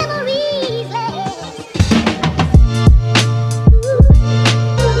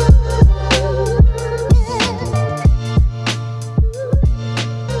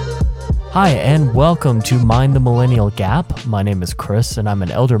Hi, and welcome to Mind the Millennial Gap. My name is Chris, and I'm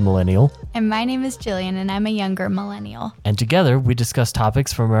an elder millennial. And my name is Jillian, and I'm a younger millennial. And together, we discuss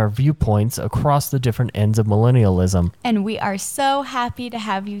topics from our viewpoints across the different ends of millennialism. And we are so happy to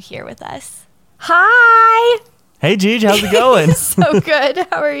have you here with us. Hi! Hey, Gigi, how's it going? So good.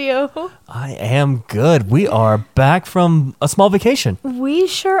 How are you? I am good. We are back from a small vacation. We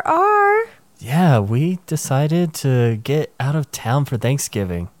sure are. Yeah, we decided to get out of town for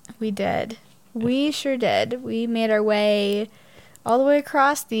Thanksgiving. We did. We sure did. We made our way all the way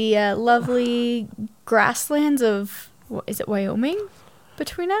across the lovely grasslands of, is it Wyoming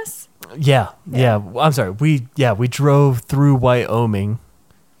between us? Yeah. I'm sorry. We drove through Wyoming,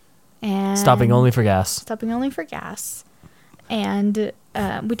 And stopping only for gas. Stopping only for gas. And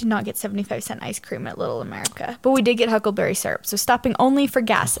we did not get 75-cent ice cream at Little America, but we did get huckleberry syrup. So stopping only for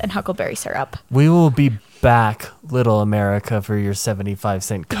gas and huckleberry syrup. We will be back, Little America, for your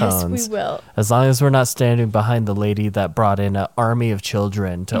 75-cent cones. Yes, we will. As long as we're not standing behind the lady that brought in an army of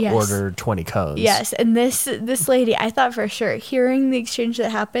children to Yes. order 20 cones. Yes, and this lady, I thought for sure, hearing the exchange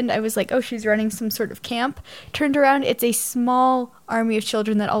that happened, I was like, oh, she's running some sort of camp. Turned around, it's a small army of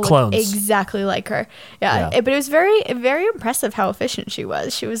children that all Clones. look exactly like her. Yeah. But it was very, very impressive how efficient she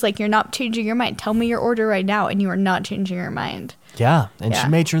was. She was like, you're not changing your mind. Tell me your order right now, and you are not changing your mind. Yeah, and Yeah. she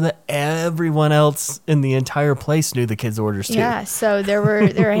made sure that everyone else in the entire place knew the kids' orders too. Yeah, so there were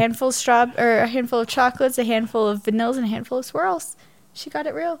a handful of a handful of chocolates, a handful of vanillas, and a handful of swirls. She got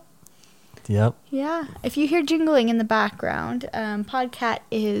it real. Yep. Yeah. If you hear jingling in the background, Podcat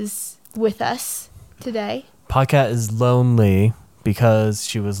is with us today. Podcat is lonely because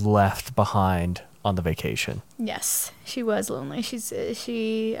she was left behind on the vacation. Yes, she was lonely. She's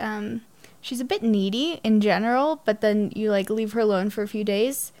a bit needy in general, but then you like leave her alone for a few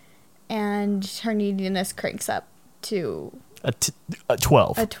days, and her neediness cranks up to A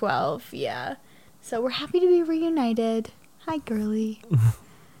 12. a 12. Yeah. So we're happy to be reunited. Hi, girly.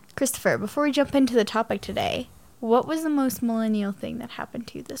 Christopher, before we jump into the topic today, what was the most millennial thing that happened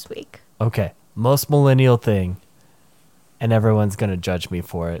to you this week? Okay, most millennial thing, and everyone's going to judge me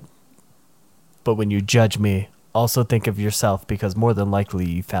for it. But when you judge me, also think of yourself, because more than likely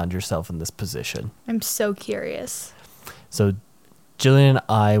you found yourself in this position. I'm so curious. So Jillian and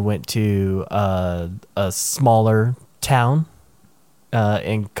I went to a smaller town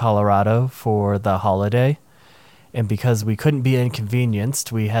in Colorado for the holiday. And because we couldn't be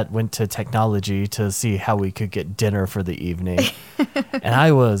inconvenienced, we went to technology to see how we could get dinner for the evening. And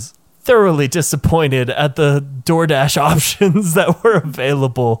I was thoroughly disappointed at the DoorDash options that were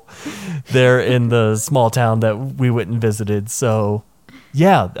available there in the small town that we went and visited. So,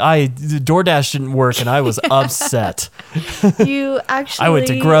 yeah, DoorDash didn't work, and I was upset. You actually... I went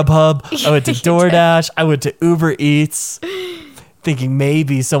to Grubhub, I went to DoorDash, I went to Uber Eats, thinking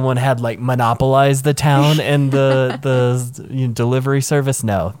maybe someone had like monopolized the town and the delivery service.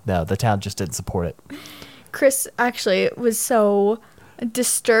 No, the town just didn't support it. Chris actually was so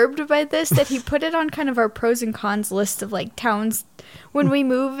disturbed by this that he put it on kind of our pros and cons list of like towns when we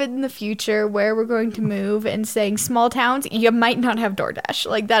move in the future, where we're going to move, and saying small towns, you might not have DoorDash.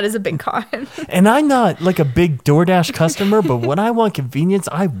 Like, that is a big con. And I'm not like a big DoorDash customer, but when I want convenience,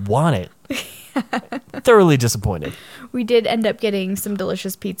 I want it. Thoroughly disappointed. We did end up getting some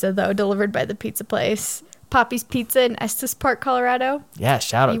delicious pizza, though, delivered by the pizza place. Poppy's Pizza in Estes Park, Colorado. Yeah,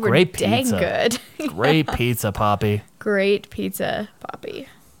 shout out. You were Great dang pizza. good. Great pizza, Poppy. Great pizza, Poppy.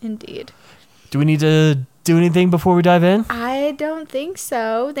 Indeed. Do we need to do anything before we dive in? I don't think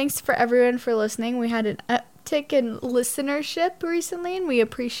so. Thanks for everyone for listening. We had an uptick in listenership recently, and we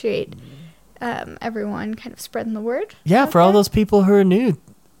appreciate everyone kind of spreading the word. Yeah, out for all there. those people who are new,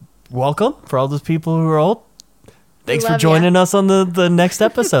 welcome. For all those people who are old, thanks for love joining us on the next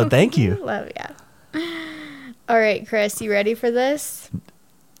episode. Thank you. Love ya. All right, Chris, you ready for this?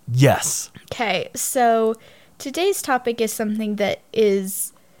 Yes. Okay, so today's topic is something that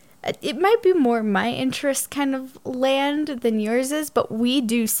is, it might be more my interest kind of land than yours is, but we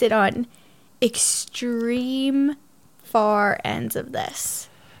do sit on extreme far ends of this.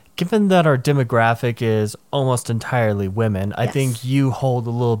 Given that our demographic is almost entirely women, I Yes. think you hold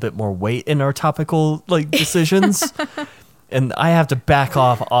a little bit more weight in our topical decisions. And I have to back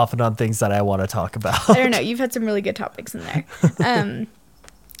off often on things that I want to talk about. I don't know. You've had some really good topics in there.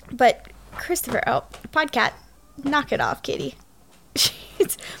 But Christopher, Podcat, knock it off, Katie.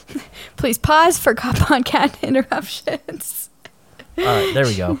 Please pause for Podcat interruptions. All right, there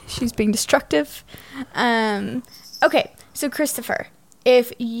we go. She's being destructive. Okay, so Christopher,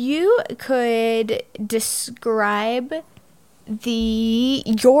 if you could describe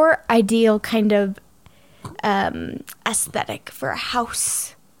your ideal kind of aesthetic for a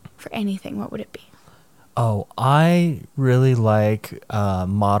house For anything, what would it be? Oh, I really like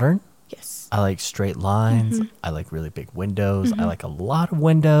modern. Yes. I like straight lines. I like really big windows. I like a lot of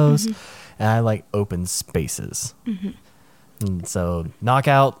windows. And I like open spaces. And so knock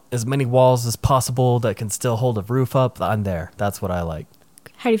out as many walls as possible that can still hold a roof up. I'm there. That's what I like.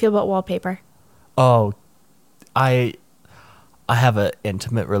 How do you feel about wallpaper? Oh, I have an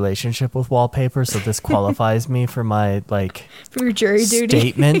intimate relationship with wallpaper, so this qualifies me for my For your jury duty.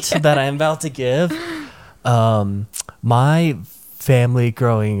 statement that I'm about to give. My family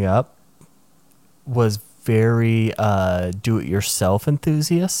growing up was very do-it-yourself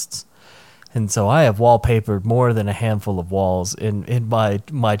enthusiasts. And so I have wallpapered more than a handful of walls in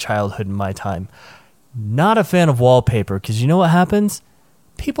my childhood and my time. Not a fan of wallpaper because you know what happens?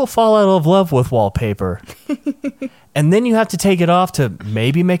 People fall out of love with wallpaper. And then you have to take it off to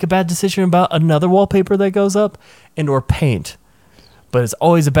maybe make a bad decision about another wallpaper that goes up and or paint. But it's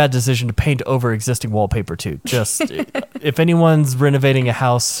always a bad decision to paint over existing wallpaper too. Just if anyone's renovating a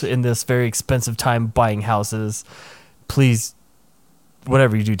house in this very expensive time buying houses, please,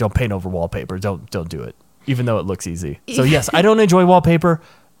 whatever you do, don't paint over wallpaper. Don't do it, even though it looks easy. So yes, I don't enjoy wallpaper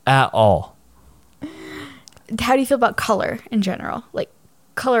at all. How do you feel about color in general? Like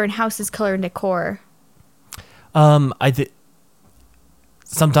color in houses, color in decor?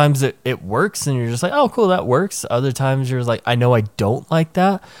 Sometimes it works and you're just like, oh, cool, that works. Other times you're like, I know I don't like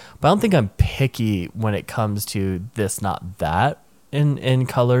that, but I don't think I'm picky when it comes to this, not that in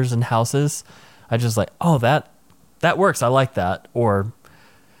colors and houses. I just like, oh, that works. I like that. Or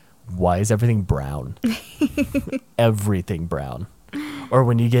why is everything brown? Everything brown. Or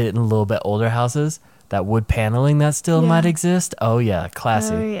when you get in a little bit older houses, that wood paneling that still might exist. Oh yeah,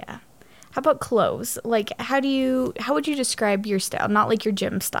 classy. Oh yeah. How about clothes? Like, how would you describe your style? Not like your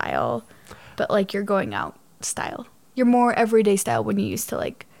gym style, but like your going out style. Your more everyday style when you used to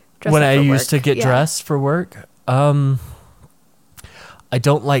like dress when up I for used work. to get dressed for work. I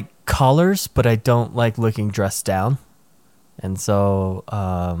don't like collars, but I don't like looking dressed down. And so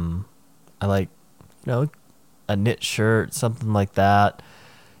I like, a knit shirt, something like that.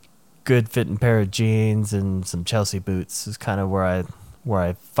 Good fitting pair of jeans and some Chelsea boots is kind of where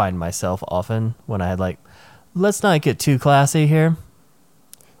I find myself often when I like, let's not get too classy here.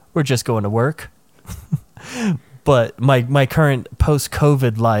 We're just going to work. But my current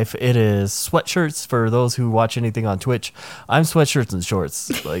post-COVID life, it is sweatshirts. For those who watch anything on Twitch, I'm sweatshirts and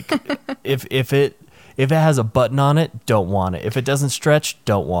shorts. Like if it has a button on it, don't want it. If it doesn't stretch,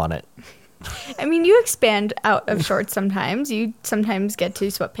 don't want it. I mean, you expand out of shorts sometimes. You sometimes get to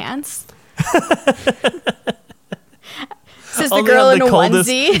sweatpants. Says the Only girl on in the a coldest,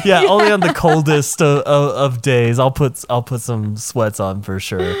 onesie. Yeah, only on the coldest of days. I'll put some sweats on for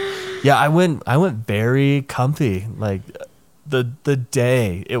sure. Yeah, I went very comfy. Like the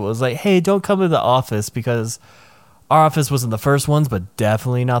day it was like, hey, don't come to the office, because our office wasn't the first ones, but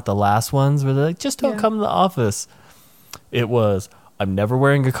definitely not the last ones. Where they're like, just don't come to the office. It was, I'm never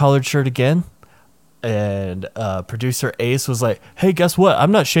wearing a collared shirt again. And producer Ace was like, hey, guess what?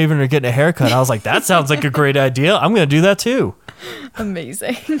 I'm not shaving or getting a haircut. I was like, that sounds like a great idea. I'm going to do that too.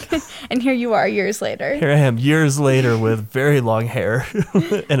 Amazing. And here you are years later. Here I am years later with very long hair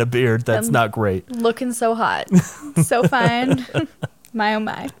and a beard that's not great. Looking so hot. So fine. My oh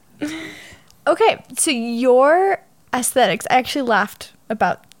my. Okay, so your aesthetics, I actually laughed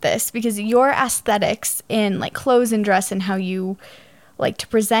about this because your aesthetics in like clothes and dress and how you like to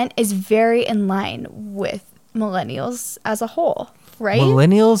present is very in line with millennials as a whole, right?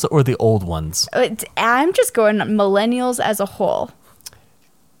 Millennials or the old ones? I'm just going millennials as a whole.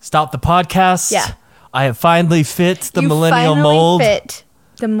 Stop the podcast. Yeah. I have finally fit the You millennial finally mold. fit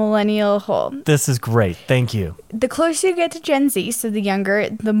the millennial hole. This is great. Thank you. The closer you get to Gen Z, so the younger,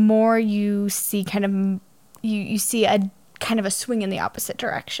 the more you see kind of you see a kind of a swing in the opposite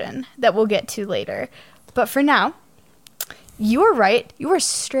direction that we'll get to later. But for now, you are right. You are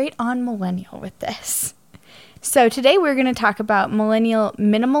straight on millennial with this. So today we're going to talk about millennial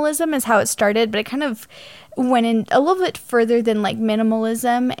minimalism is how it started, but it kind of went in a little bit further than like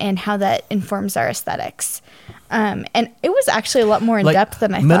minimalism and how that informs our aesthetics. And it was actually a lot more in depth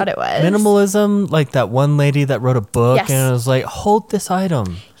than I thought it was. Minimalism, like that one lady that wrote a book and it was like, hold this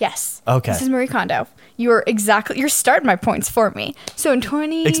item. Yes. Okay. This is Marie Kondo. You're starting my points for me. So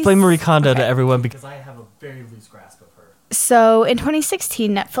in Explain Marie Kondo to everyone because I have a very loose grasp of her. So in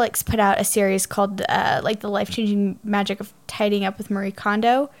 2016, Netflix put out a series called like The Life-Changing Magic of Tidying Up with Marie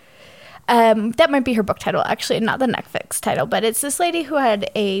Kondo. That might be her book title, actually, not the Netflix title, but it's this lady who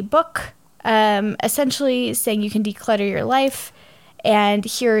had a book essentially saying you can declutter your life And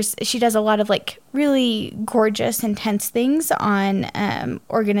she does a lot of like really gorgeous, intense things on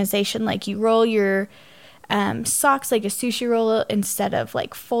organization. Like you roll your socks like a sushi roll instead of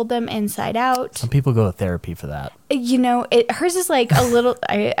like fold them inside out. Some people go to therapy for that. You know, hers is like a little,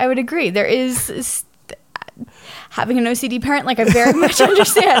 I would agree. There is, having an OCD parent, like I very much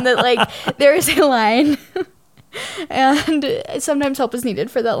understand that like there is a line and sometimes help is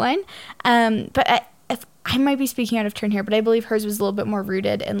needed for that line. But I might be speaking out of turn here, but I believe hers was a little bit more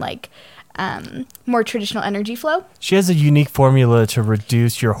rooted in like more traditional energy flow. She has a unique formula to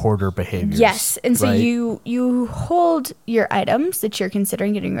reduce your hoarder behaviors. Yes. And so right? you hold your items that you're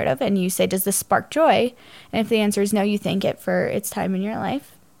considering getting rid of and you say, does this spark joy? And if the answer is no, you thank it for its time in your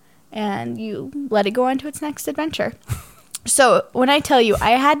life and you let it go on to its next adventure. So when I tell you,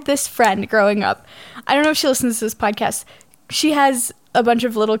 I had this friend growing up. I don't know if she listens to this podcast. She has a bunch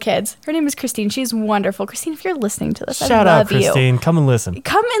of little kids. Her name is Christine. She's wonderful. Christine, if you're listening to this, Shout I out, love you. Christine. Come and listen.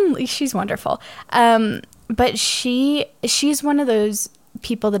 Come and she's wonderful. But she's one of those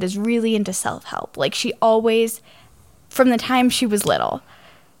people that is really into self-help. Like she always, from the time she was little,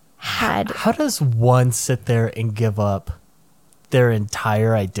 had. How does one sit there and give up their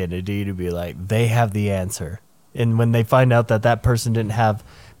entire identity to be like, they have the answer? And when they find out that that person didn't have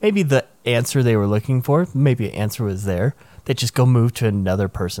maybe the answer they were looking for, maybe an answer was there, they just go move to another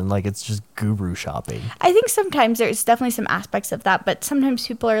person. Like it's just guru shopping. I think sometimes there's definitely some aspects of that, but sometimes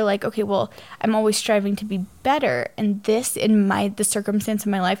people are like, okay, well, I'm always striving to be better. And this in the circumstance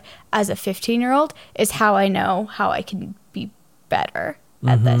of my life as a 15-year-old is how I know how I can be better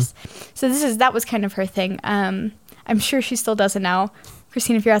at this. So that was kind of her thing. I'm sure she still does it now.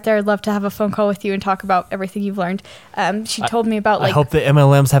 Christine, if you're out there, I'd love to have a phone call with you and talk about everything you've learned. She told me about like. I hope the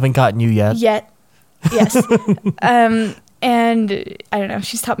MLMs haven't gotten you yet. Yes. And I don't know,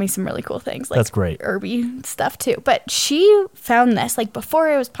 she's taught me some really cool things. Like that's great. Herby stuff too. But she found this like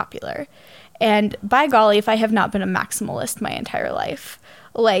before it was popular. And by golly, if I have not been a maximalist my entire life,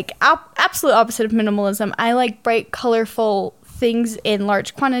 like absolute opposite of minimalism, I like bright, colorful things in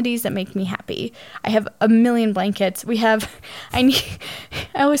large quantities that make me happy. I have a million blankets. I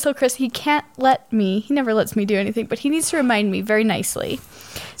always tell Chris, he never lets me do anything, but he needs to remind me very nicely.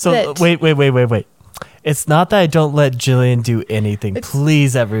 So wait. It's not that I don't let Jillian do anything.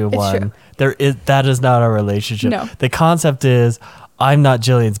 Please, everyone. That is not our relationship. No. The concept is I'm not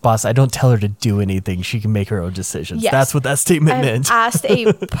Jillian's boss. I don't tell her to do anything. She can make her own decisions. Yes. That's what that statement meant. I've asked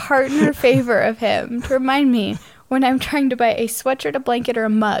a partner favor of him to remind me when I'm trying to buy a sweatshirt, a blanket, or a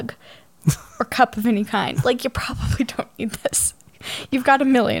mug or cup of any kind. Like, you probably don't need this. You've got a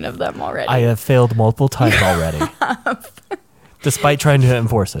million of them already. I have failed multiple times already. Despite trying to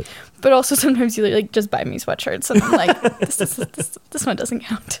enforce it. But also sometimes you like just buy me sweatshirts and I'm like, this one doesn't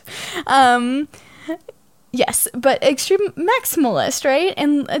count. Yes, but extreme maximalist, right?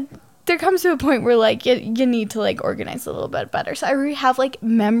 And there comes to a point where like you need to like organize a little bit better. So I really have like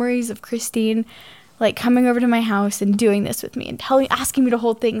memories of Christine like coming over to my house and doing this with me and asking me to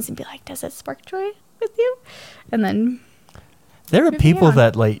hold things and be like, does it spark joy with you? And then there are people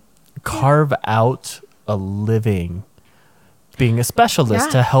that like carve out a living being a specialist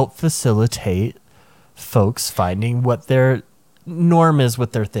to help facilitate folks finding what their norm is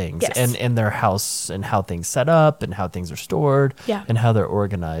with their things and in their house and how things set up and how things are stored and how they're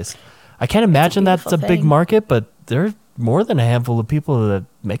organized. I can't imagine that's a big market, but there's more than a handful of people that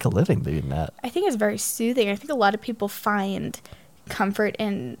make a living doing that. I think it's very soothing. I think a lot of people find comfort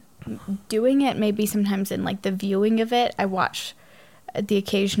in doing it, maybe sometimes in like the viewing of it. I watch the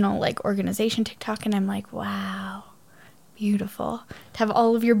occasional like organization TikTok and I'm like, wow. Beautiful. To have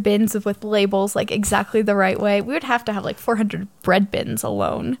all of your bins with labels like exactly the right way. We would have to have like 400 bread bins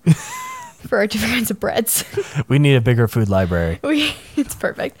alone for our different kinds of breads. We need a bigger food library. It's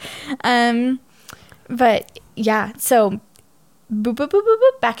perfect. But yeah, so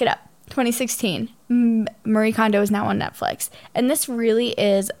back it up. 2016, Marie Kondo is now on Netflix. And this really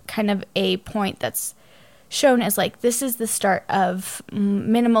is kind of a point that's shown as like this is the start of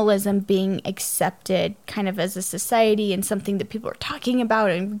minimalism being accepted kind of as a society and something that people are talking about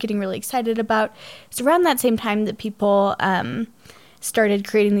and getting really excited about. It's around that same time that people started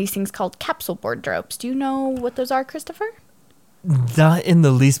creating these things called capsule wardrobes. Do you know what those are, Christopher? Not in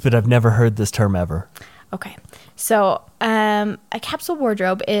the least, but I've never heard this term ever. Okay. So a capsule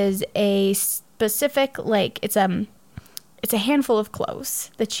wardrobe is a specific, like it's a handful of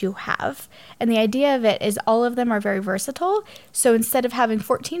clothes that you have. And the idea of it is all of them are very versatile. So instead of having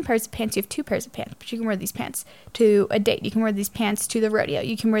 14 pairs of pants, you have 2 pairs of pants. But you can wear these pants to a date. You can wear these pants to the rodeo.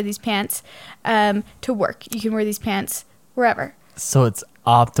 You can wear these pants to work. You can wear these pants wherever. So it's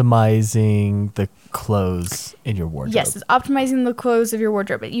optimizing the clothes in your wardrobe. Yes, it's optimizing the clothes of your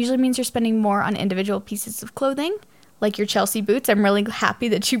wardrobe. It usually means you're spending more on individual pieces of clothing, like your Chelsea boots. I'm really happy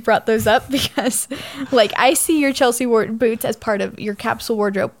that you brought those up because, like, I see your Chelsea boots as part of your capsule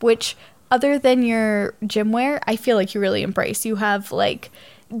wardrobe, which, other than your gym wear, I feel like you really embrace. You have, like,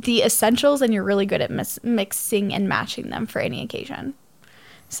 the essentials, and you're really good at mixing and matching them for any occasion.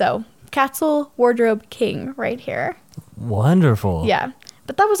 So, capsule wardrobe king right here. Wonderful. Yeah.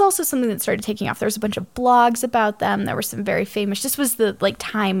 But that was also something that started taking off. There was a bunch of blogs about them. There were some very famous. This was the like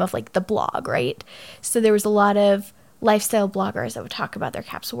time of like the blog, right? So there was a lot of lifestyle bloggers that would talk about their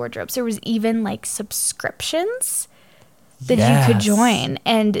capsule wardrobes. There was even like subscriptions that you could join,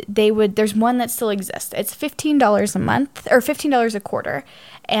 and there's one that still exists. It's $15 a month or $15 a quarter,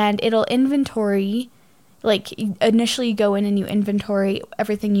 and it'll inventory, like initially you go in and you inventory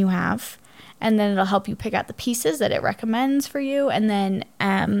everything you have, and then it'll help you pick out the pieces that it recommends for you, and then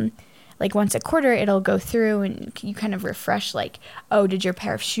like once a quarter it'll go through and you kind of refresh, like, oh, did your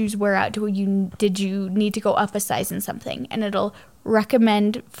pair of shoes wear out? Did you need to go up a size in something? And it'll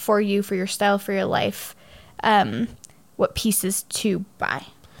recommend for you, for your style, for your life, what pieces to buy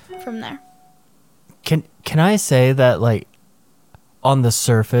from there. Can I say that, like, on the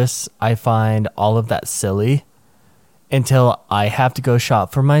surface I find all of that silly until I have to go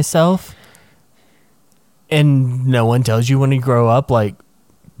shop for myself, and no one tells you when you grow up, like,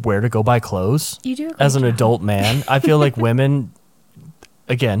 where to go buy clothes. You do as an adult man. I feel like women,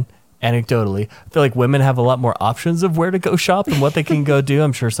 again, anecdotally, I feel like women have a lot more options of where to go shop and what they can go do.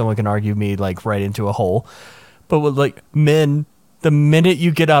 I'm sure someone can argue me like right into a hole. But with like men, the minute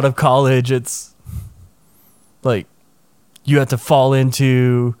you get out of college, it's like you have to fall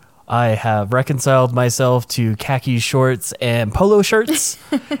into, I have reconciled myself to khaki shorts and polo shirts,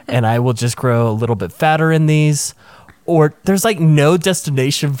 and I will just grow a little bit fatter in these. Or there's like no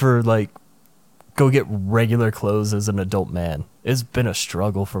destination for like go get regular clothes as an adult man. It's been a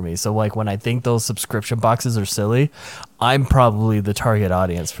struggle for me. So like when I think those subscription boxes are silly, I'm probably the target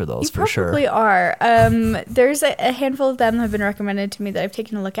audience for those, for sure. You probably are. There's a handful of them that have been recommended to me that I've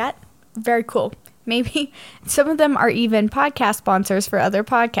taken a look at. Very cool. Maybe some of them are even podcast sponsors for other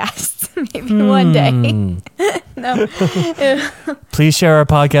podcasts. Maybe one day. No. Please share our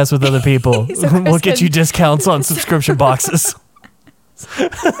podcast with other people. So we'll get you discounts on subscription boxes.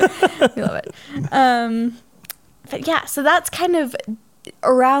 We love it. But yeah, so that's kind of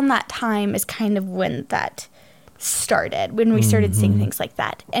around that time is kind of when that started, when we started seeing things like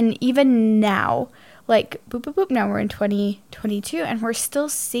that. And even now, like boop, boop, boop, now we're in 2022 and we're still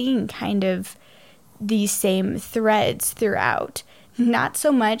seeing kind of these same threads throughout. Not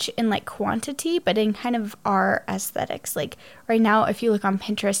so much in like quantity, but in kind of our aesthetics. Like right now, if you look on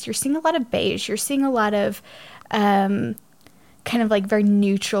Pinterest, you're seeing a lot of beige. You're seeing a lot of kind of like very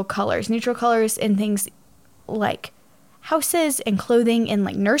neutral colors in things like houses and clothing and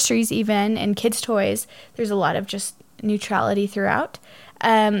like nurseries even and kids' toys. There's a lot of just neutrality throughout.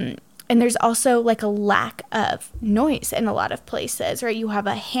 And there's also like a lack of noise in a lot of places, right? You have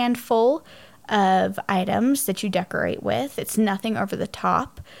a handful of items that you decorate with. It's nothing over the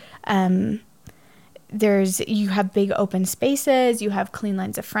top. You have big open spaces. You have clean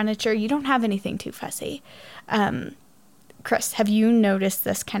lines of furniture. You don't have anything too fussy. Chris, have you noticed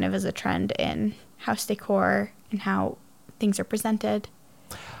this kind of as a trend in house decor and how things are presented?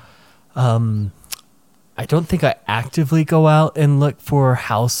 I don't think I actively go out and look for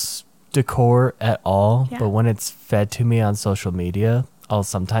house decor at all, but when it's fed to me on social media, I'll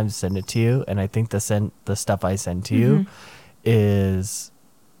sometimes send it to you, and I think the stuff I send to you is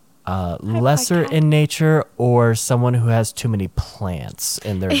lesser in nature, or someone who has too many plants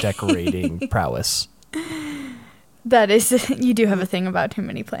in their decorating prowess. That is, you do have a thing about too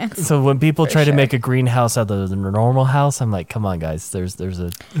many plants. So when people try to make a greenhouse out of the normal house, I'm like, come on, guys, there's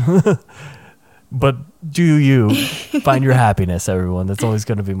a... But do you find your happiness, everyone? That's always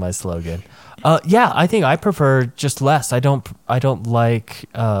going to be my slogan. Yeah, I think I prefer just less. I don't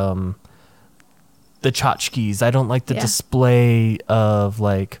like the tchotchkes. I don't like the display of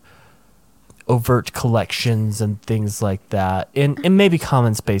like overt collections and things like that. And maybe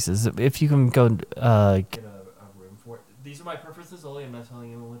common spaces. If you can go get a room for it. These are my preferences only. I'm not telling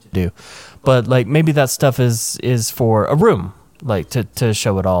you what to do. But like maybe that stuff is for a room, like to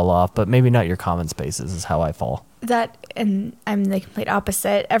show it all off, but maybe not your common spaces is how I fall. That, and I'm the complete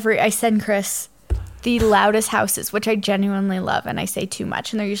opposite. I send Chris the loudest houses, which I genuinely love, and I say too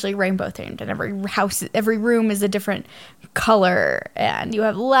much, and they're usually rainbow themed, and every room is a different color, and you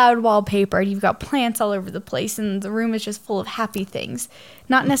have loud wallpaper, and you've got plants all over the place, and the room is just full of happy things.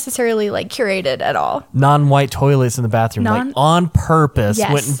 Not necessarily like curated at all. Non-white toilets in the bathroom, like on purpose.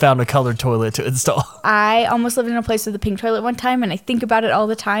 Yes. Went and found a colored toilet to install. I almost lived in a place with a pink toilet one time, and I think about it all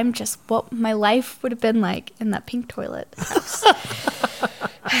the time, just what my life would have been like in that pink toilet house.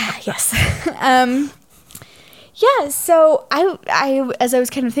 Yes. Yeah, so I as I was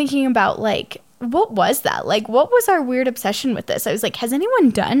kind of thinking about, like, what was that? Like, what was our weird obsession with this? I was like, has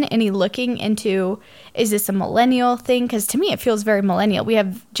anyone done any looking into, is this a millennial thing? Because to me, it feels very millennial. We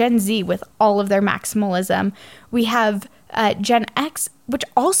have Gen Z with all of their maximalism. We have Gen X, which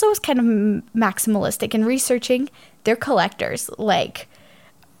also is kind of maximalistic. And researching, they're collectors. Like,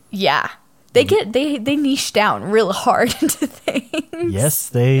 yeah. They niche down real hard into things. Yes,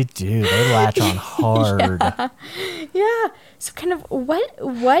 they do. They latch on hard. Yeah. So kind of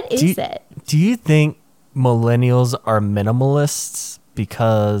what is it? Do you think millennials are minimalists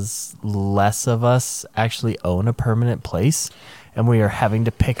because less of us actually own a permanent place and we are having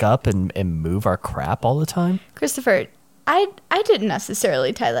to pick up and move our crap all the time? Christopher, I didn't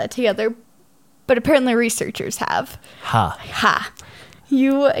necessarily tie that together, but apparently researchers have. Ha.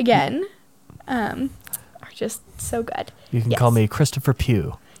 You, again, are just so good. You can call me Christopher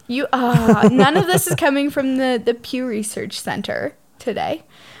Pugh. None of this is coming from the Pew Research Center today.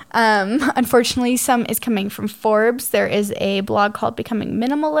 Unfortunately, some is coming from Forbes. There is a blog called Becoming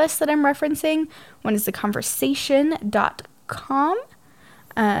Minimalist that I'm referencing. One is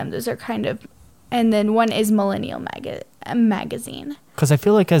theconversation.com. Those are kind of, and then one is Millennial Magazine. Because I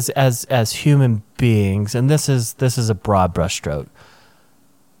feel like as human beings, and this is a broad brushstroke,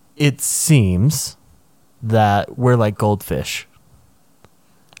 it seems that we're like goldfish.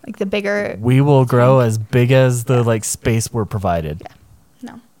 Like the bigger... We will grow as big as the like space we're provided. Yeah.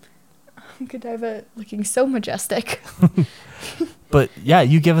 No. Godiva looking so majestic. But yeah,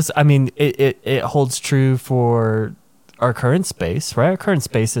 you give us... I mean, it holds true for our current space, right? Our current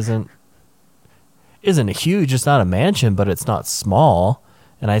space isn't huge. It's not a mansion, but it's not small.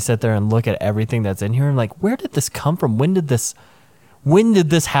 And I sit there and look at everything that's in here and like, where did this come from? When did this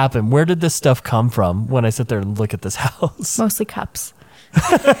happen? Where did this stuff come from? When I sit there and look at this house. Mostly cups.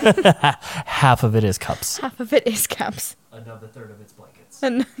 Half of it is cups. Half of it is cups. Another third of it's blankets.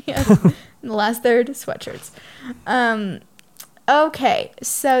 And the last third is sweatshirts. Okay,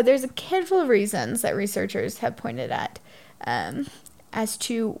 so there's a handful of reasons that researchers have pointed at as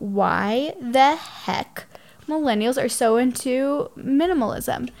to why the heck millennials are so into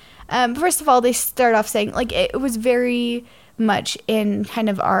minimalism. First of all, they start off saying, like, it was very much in kind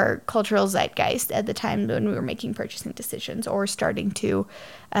of our cultural zeitgeist at the time when we were making purchasing decisions or starting to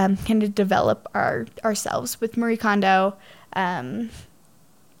kind of develop ourselves with Marie Kondo in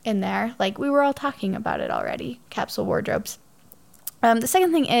there. Like, we were all talking about it already, capsule wardrobes. The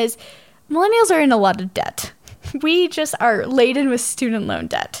second thing is millennials are in a lot of debt. We just are laden with student loan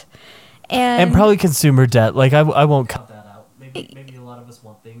debt. And probably consumer debt. Like, I won't cut that out. Maybe a lot of us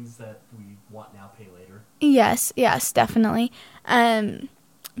want things that we want now, pay later. Yes, definitely.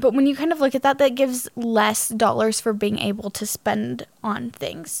 But when you kind of look at that, that gives less dollars for being able to spend on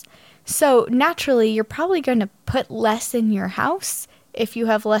things. So naturally, you're probably going to put less in your house if you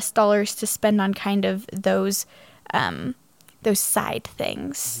have less dollars to spend on kind of those side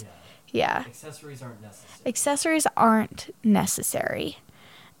things. Yeah. Accessories aren't necessary.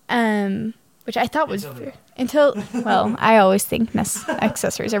 Which I thought was well, I always think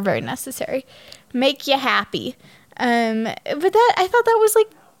accessories are very necessary. Make you happy. But I thought that was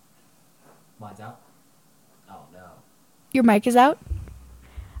like... Mine's out? Oh, no. Your mic is out?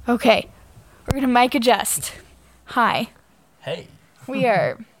 Okay. We're going to mic adjust. Hi. Hey. We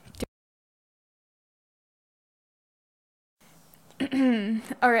are...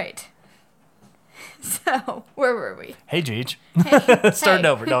 All right. So, where were we? Hey, Geej. Hey. Starting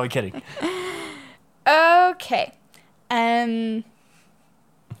over. No, I'm kidding. Okay. Where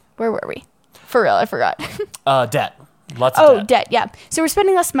were we? For real, I forgot. Debt. Lots of debt. Debt, yeah. So we're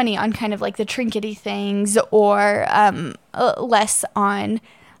spending less money on kind of like the trinkety things or less on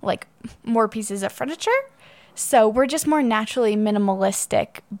like more pieces of furniture. So we're just more naturally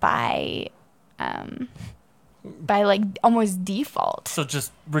minimalistic by like almost default. So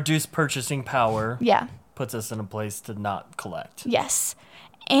just reduced purchasing power. Yeah. Puts us in a place to not collect. Yes.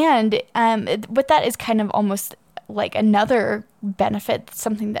 And with that is kind of almost like another benefit,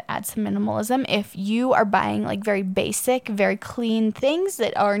 something that adds to minimalism. If you are buying like very basic, very clean things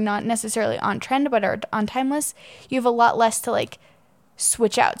that are not necessarily on trend but are on timeless, you have a lot less to like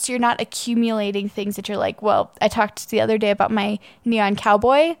switch out. So you're not accumulating things that you're like, well, I talked the other day about my neon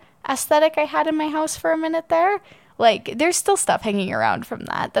cowboy aesthetic I had in my house for a minute there. Like, there's still stuff hanging around from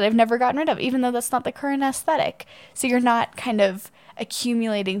that I've never gotten rid of, even though that's not the current aesthetic. So you're not kind of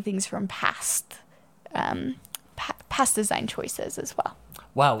accumulating things from past design choices as well.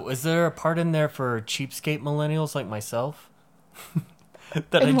 Wow, is there a part in there for cheapskate millennials like myself?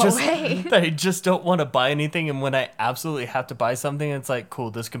 In what way? That I just don't want to buy anything, and when I absolutely have to buy something, it's like,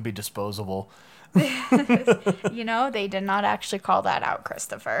 cool, this can be disposable. They did not actually call that out,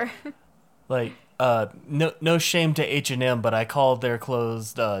 Christopher. Like, no shame to H&M, but I call their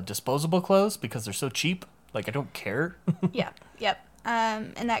clothes disposable clothes because they're so cheap. Like, I don't care. Yeah, yep.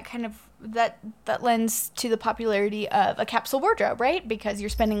 And that kind of that lends to the popularity of a capsule wardrobe, right? Because you're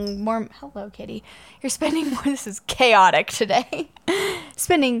spending more. Hello, Kitty. You're spending more. This is chaotic today.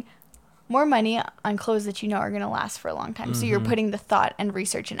 Spending more money on clothes that you know are going to last for a long time. So you're putting the thought and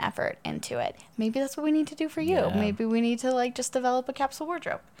research and effort into it. Maybe that's what we need to do for you. Yeah. Maybe we need to just develop a capsule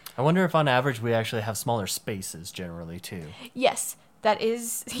wardrobe. I wonder if on average we actually have smaller spaces generally too. Yes, that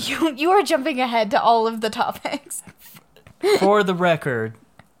is. You are jumping ahead to all of the topics. For the record,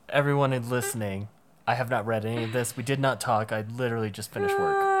 everyone is listening, I have not read any of this. We did not talk. I literally just finished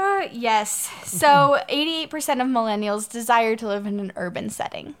work. Yes. So 88% of millennials desire to live in an urban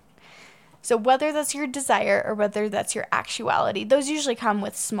setting. So whether that's your desire or whether that's your actuality, those usually come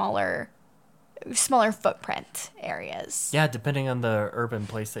with smaller footprint areas. Yeah, depending on the urban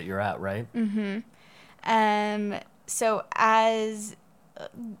place that you're at, right? So as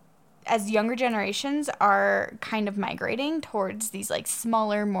younger generations are kind of migrating towards these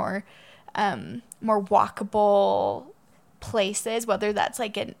smaller, more walkable places, whether that's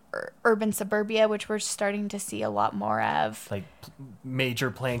in urban suburbia, which we're starting to see a lot more of, Like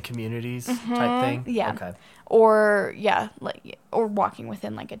major planned communities type thing. Yeah. Okay. Or or walking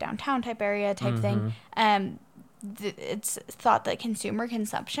within a downtown type area type thing. It's thought that consumer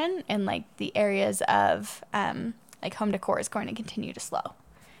consumption in the areas of home decor is going to continue to slow,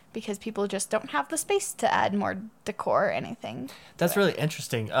 because people just don't have the space to add more decor or anything. That's really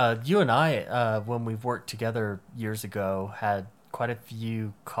interesting. You and I, when we've worked together years ago, had quite a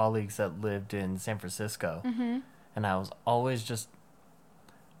few colleagues that lived in San Francisco. And I was always just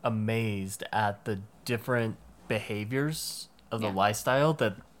amazed at the different behaviors of the lifestyle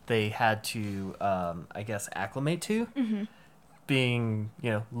that they had to, I guess, acclimate to, being,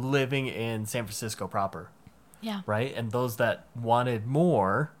 living in San Francisco proper. Yeah. Right? And those that wanted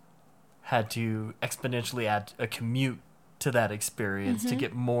more had to exponentially add a commute to that experience to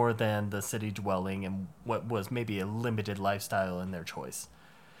get more than the city dwelling and what was maybe a limited lifestyle in their choice.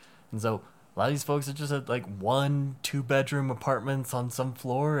 And so a lot of these folks are just at 1-2 bedroom apartments on some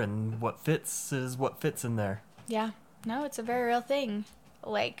floor, and what fits is what fits in there. Yeah. No, it's a very real thing.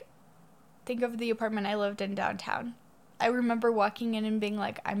 Think of the apartment I lived in downtown. I remember walking in and being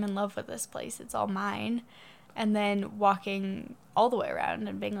like, I'm in love with this place. It's all mine. And then walking all the way around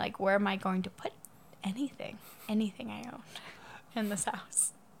and being like, where am I going to put anything I own in this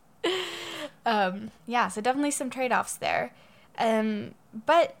house? So definitely some trade-offs there.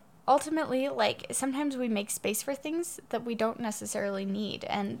 But ultimately, sometimes we make space for things that we don't necessarily need.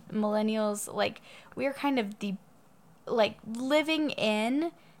 And millennials, we're kind of living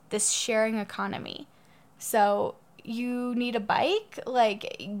in this sharing economy. So you need a bike,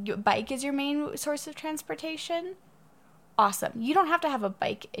 bike is your main source of transportation. Awesome. You don't have to have a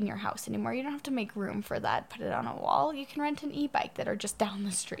bike in your house anymore. You don't have to make room for that, put it on a wall. You can rent an e-bike that are just down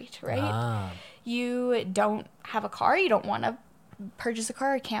the street, right? You don't have a car. You don't want to purchase a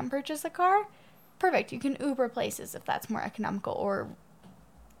car or can't purchase a car. Perfect. You can Uber places if that's more economical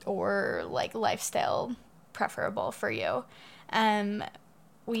or lifestyle preferable for you.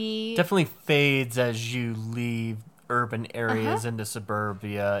 We definitely fades as you leave urban areas into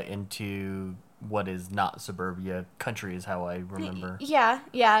suburbia, into what is not suburbia. Country is how I remember. Yeah,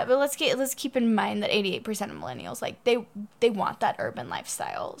 but let's keep in mind that 88% of millennials they want that urban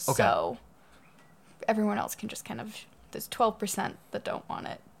lifestyle. Okay. So everyone else can just there's 12% that don't want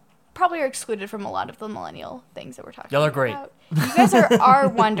it. Probably are excluded from a lot of the millennial things that we're talking about. Y'all are great. You guys are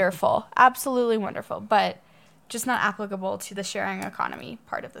wonderful. Absolutely wonderful, but just not applicable to the sharing economy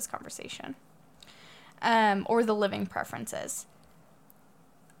part of this conversation. Or the living preferences.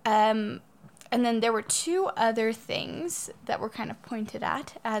 And then there were two other things that were kind of pointed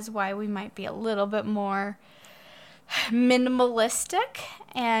at as why we might be a little bit more minimalistic.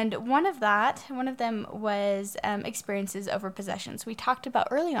 And one of them was experiences over possessions. We talked about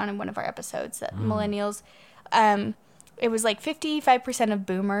early on in one of our episodes that millennials, it was 55% of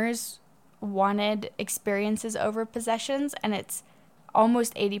boomers wanted experiences over possessions, and it's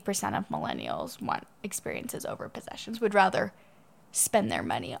almost 80% of millennials want experiences over possessions, would rather spend their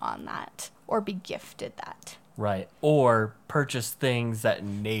money on that or be gifted that. Right. Or purchase things that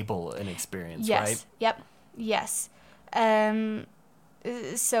enable an experience, Yes. right? Yep. Yes.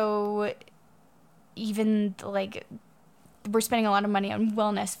 So even like we're spending a lot of money on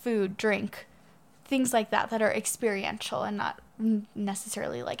wellness, food, drink, things like that are experiential and not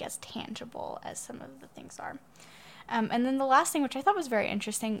necessarily like as tangible as some of the things are. And then the last thing, which I thought was very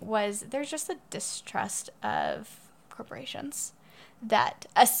interesting, was there's just a distrust of corporations that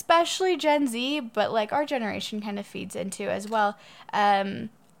especially Gen Z, but like our generation kind of feeds into as well. And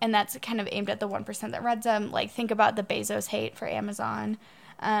that's kind of aimed at the 1% that reads them. Like think about the Bezos hate for Amazon,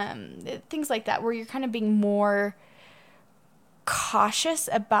 things like that, where you're kind of being more cautious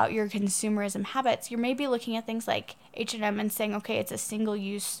about your consumerism habits. You're maybe looking at things like H&M and saying, okay, it's a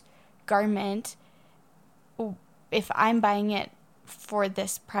single-use garment. If I'm buying it for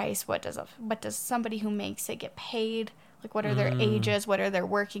this price, what does somebody who makes it get paid? Like, what are their ages? What are their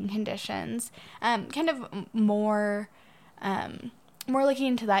working conditions? Kind of more looking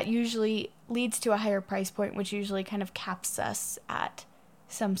into that usually leads to a higher price point, which usually kind of caps us at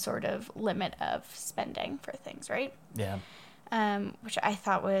some sort of limit of spending for things, right? Yeah. Which I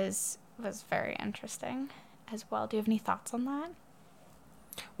thought was very interesting as well. Do you have any thoughts on that?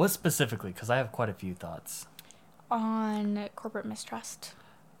 What specifically? Because I have quite a few thoughts. On corporate mistrust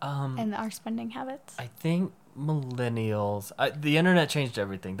and our spending habits? I think millennials... the internet changed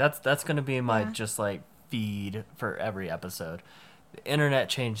everything. That's going to be my just like feed for every episode. The internet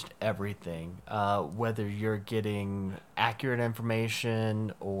changed everything. Whether you're getting accurate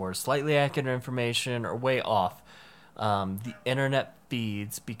information or slightly accurate information or way off. The internet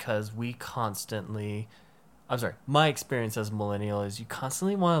feeds because we constantly... I'm sorry, my experience as a millennial is you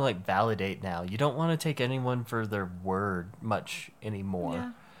constantly want to like validate now. You don't want to take anyone for their word much anymore.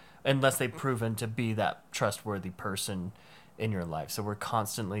 Yeah. Unless they've proven to be that trustworthy person in your life. So we're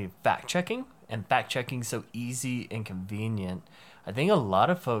constantly fact-checking, and fact-checking so easy and convenient. I think a lot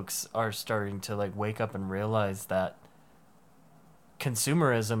of folks are starting to like wake up and realize that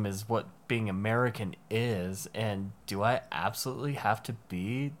consumerism is what being American is, and do I absolutely have to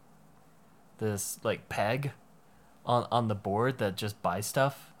be this like peg on the board that just buys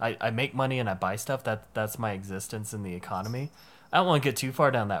stuff? I make money and I buy stuff. That's my existence in the economy. I don't want to get too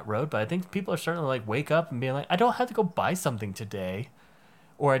far down that road, but I think people are starting to like wake up and be like, I don't have to go buy something today,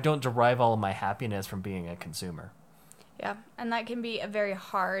 or I don't derive all of my happiness from being a consumer. Yeah, and that can be a very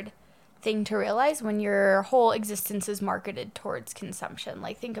hard thing to realize when your whole existence is marketed towards consumption.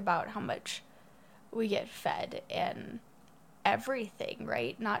 Like think about how much we get fed in everything,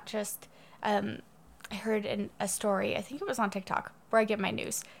 right? Not just I heard in a story, I think it was on TikTok, where I get my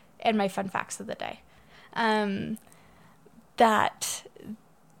news and my fun facts of the day. That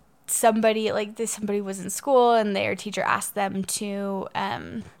somebody was in school and their teacher asked them to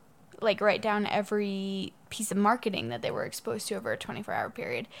write down every piece of marketing that they were exposed to over a 24-hour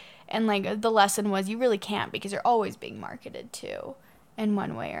period. And like the lesson was you really can't, because you're always being marketed to in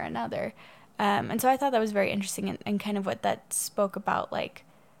one way or another. And so I thought that was very interesting and kind of what that spoke about, like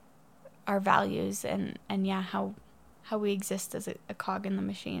our values and how we exist as a cog in the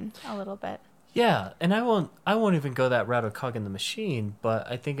machine a little bit. Yeah, and I won't even go that route of cog in the machine, but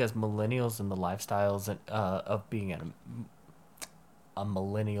I think as millennials and the lifestyles of being a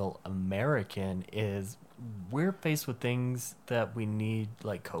millennial American is we're faced with things that we need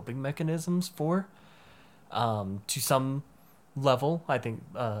like coping mechanisms for. To some level, I think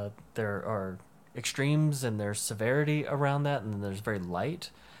there are extremes and there's severity around that, and then there's very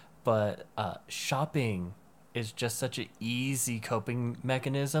light. But shopping is just such an easy coping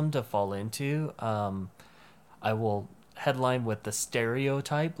mechanism to fall into. I will headline with the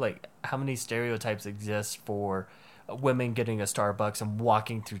stereotype. Like, how many stereotypes exist for women getting a Starbucks and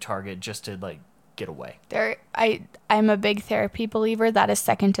walking through Target just to like get away? I'm a big therapy believer. That is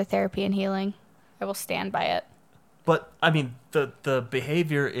second to therapy and healing. I will stand by it. But I mean, the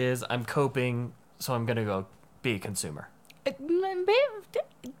behavior is I'm coping, so I'm gonna go be a consumer.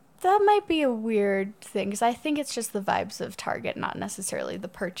 That might be a weird thing, because I think it's just the vibes of Target, not necessarily the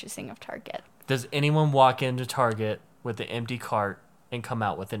purchasing of Target. Does anyone walk into Target with an empty cart and come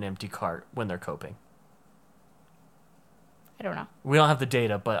out with an empty cart when they're coping? I don't know. We don't have the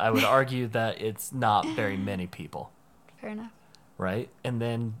data, but I would argue that it's not very many people. Fair enough. Right? And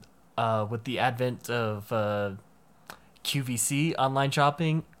then with the advent of QVC, online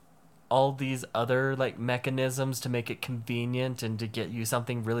shopping, all these other like mechanisms to make it convenient and to get you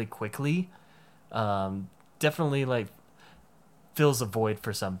something really quickly, definitely like fills a void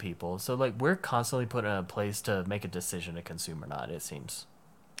for some people. So like we're constantly put in a place to make a decision to consume or not, it seems.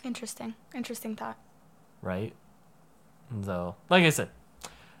 Interesting thought. Right? And so, like I said,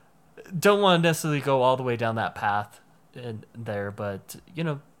 don't want to necessarily go all the way down that path in there, but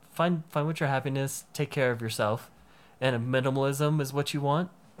find what your happiness, take care of yourself, and if minimalism is what you want,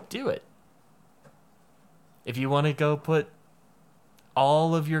 do it. If you want to go put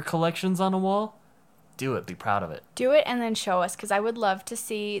all of your collections on a wall, do it. Be proud of it. Do it and then show us, because I would love to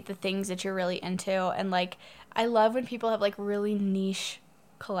see the things that you're really into. And like, I love when people have like really niche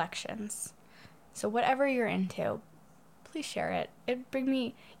collections. So whatever you're into, please share it.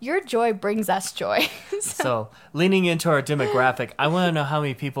 Your joy brings us joy. So leaning into our demographic, I want to know how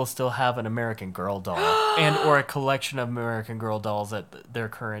many people still have an American Girl doll and or a collection of American Girl dolls at their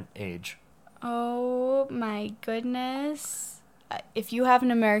current age. Oh my goodness. If you have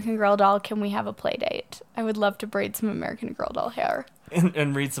an American Girl doll, can we have a play date? I would love to braid some American Girl doll hair.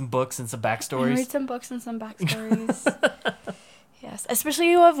 And read some books and some backstories. Yes,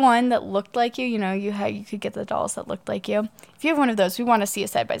 especially you have one that looked like you. You could get the dolls that looked like you. If you have one of those, we want to see a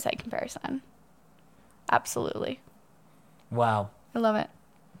side-by-side comparison. Absolutely. Wow. I love it.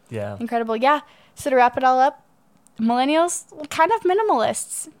 Yeah. Incredible. Yeah. So to wrap it all up, millennials, kind of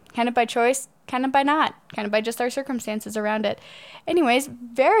minimalists. Kind of by choice, kind of by not. Kind of by just our circumstances around it. Anyways,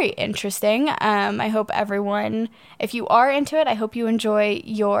 very interesting. I hope everyone, if you are into it, I hope you enjoy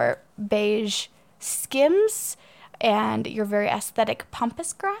your beige Skims and your very aesthetic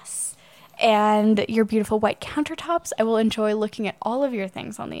pampas grass and your beautiful white countertops. I will enjoy looking at all of your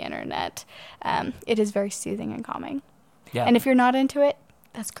things on the internet. It is very soothing and calming. Yeah. And if you're not into it,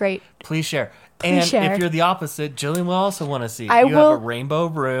 that's great. Please share. Please share. If you're the opposite, Jillian will also want to see. I If you will- have a rainbow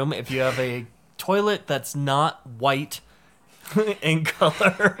room, if you have a toilet that's not white in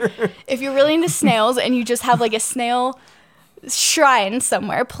color. If you're really into snails and you just have like a snail shrine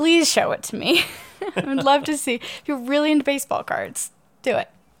somewhere, please show it to me. I would love to see. If you're really into baseball cards, do it.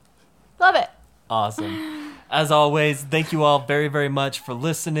 Love it. Awesome. As always, thank you all very, very much for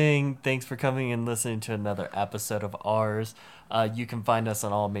listening. Thanks for coming and listening to another episode of ours. You can find us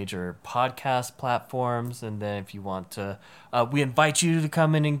on all major podcast platforms. And then if you want to, we invite you to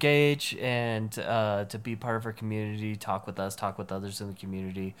come and engage and to be part of our community, talk with us, talk with others in the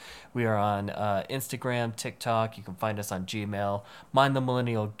community. We are on Instagram, TikTok. You can find us on Gmail. Mind the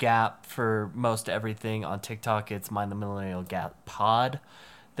Millennial Gap for most everything. On TikTok, it's Mind the Millennial Gap Pod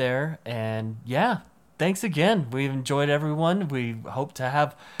there. And yeah, thanks again. We've enjoyed everyone. We hope to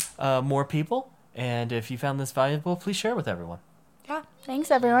have more people. And if you found this valuable, please share with everyone. Yeah. Thanks,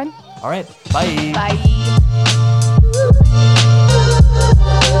 everyone. All right. Bye. Bye.